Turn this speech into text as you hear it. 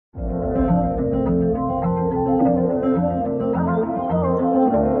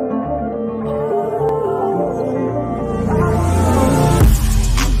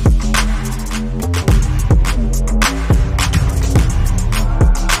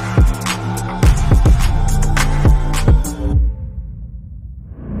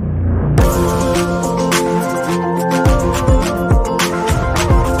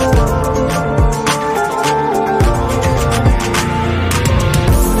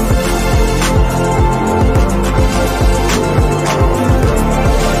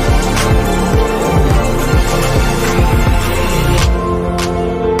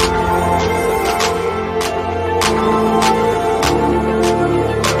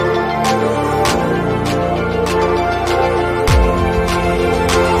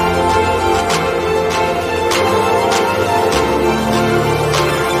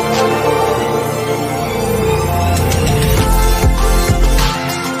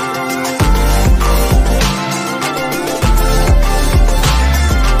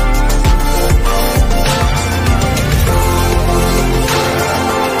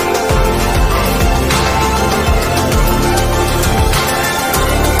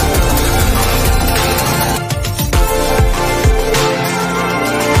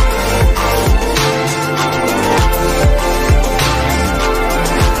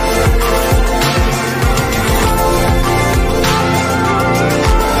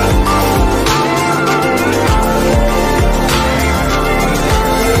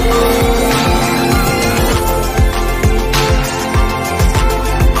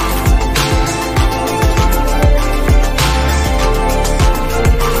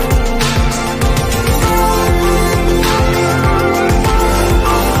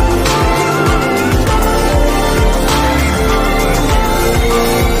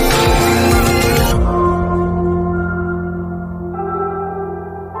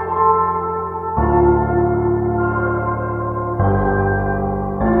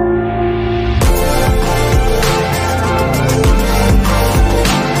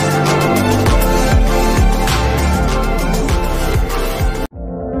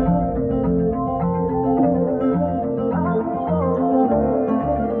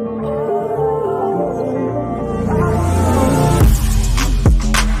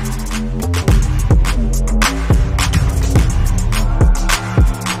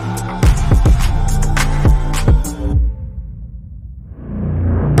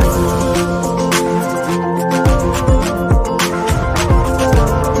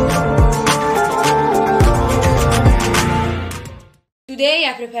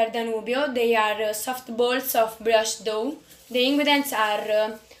prepared Danubio. They are soft balls of brioche dough. The ingredients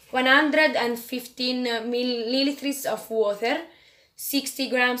are 115 milliliters of water, 60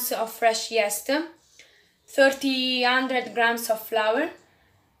 grams of fresh yeast, 300 grams of flour,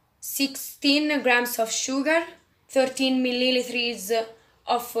 16 grams of sugar, 13 milliliters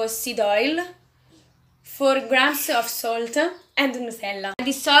of seed oil, 4 grams of salt and Nutella. I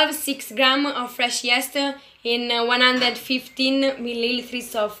dissolve 6 grams of fresh yeast in 115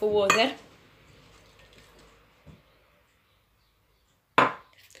 milliliters of water.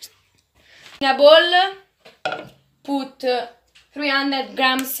 In a bowl, put 300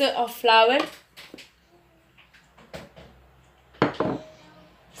 grams of flour,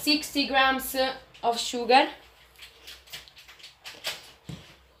 60 grams of sugar,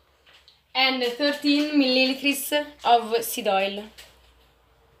 and 13 milliliters of seed oil.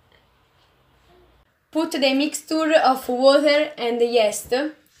 Put the mixture of water and yeast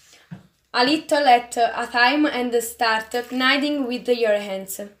a little at a time and start kneading with your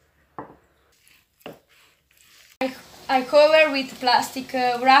hands. I cover with plastic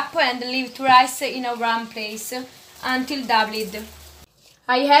wrap and leave to rise in a warm place until doubled.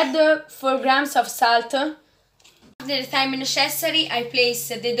 I add 4 grams of salt. After the time necessary, I place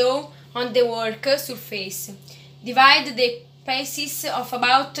the dough on the work surface. Divide the pieces of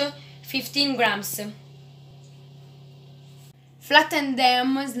about 15 grams. Flatten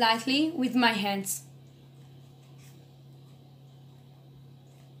them slightly with my hands.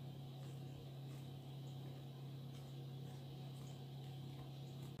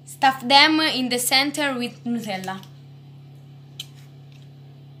 Stuff them in the center with Nutella.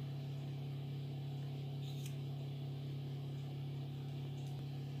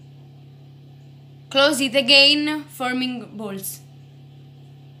 Close it again, forming balls.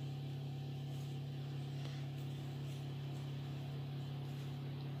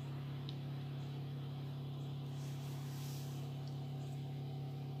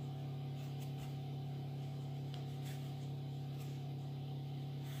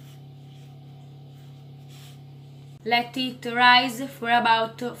 Let it rise for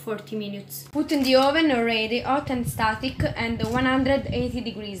about 40 minutes. Put in the oven already hot and static and 180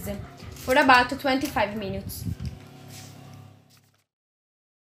 degrees for about 25 minutes.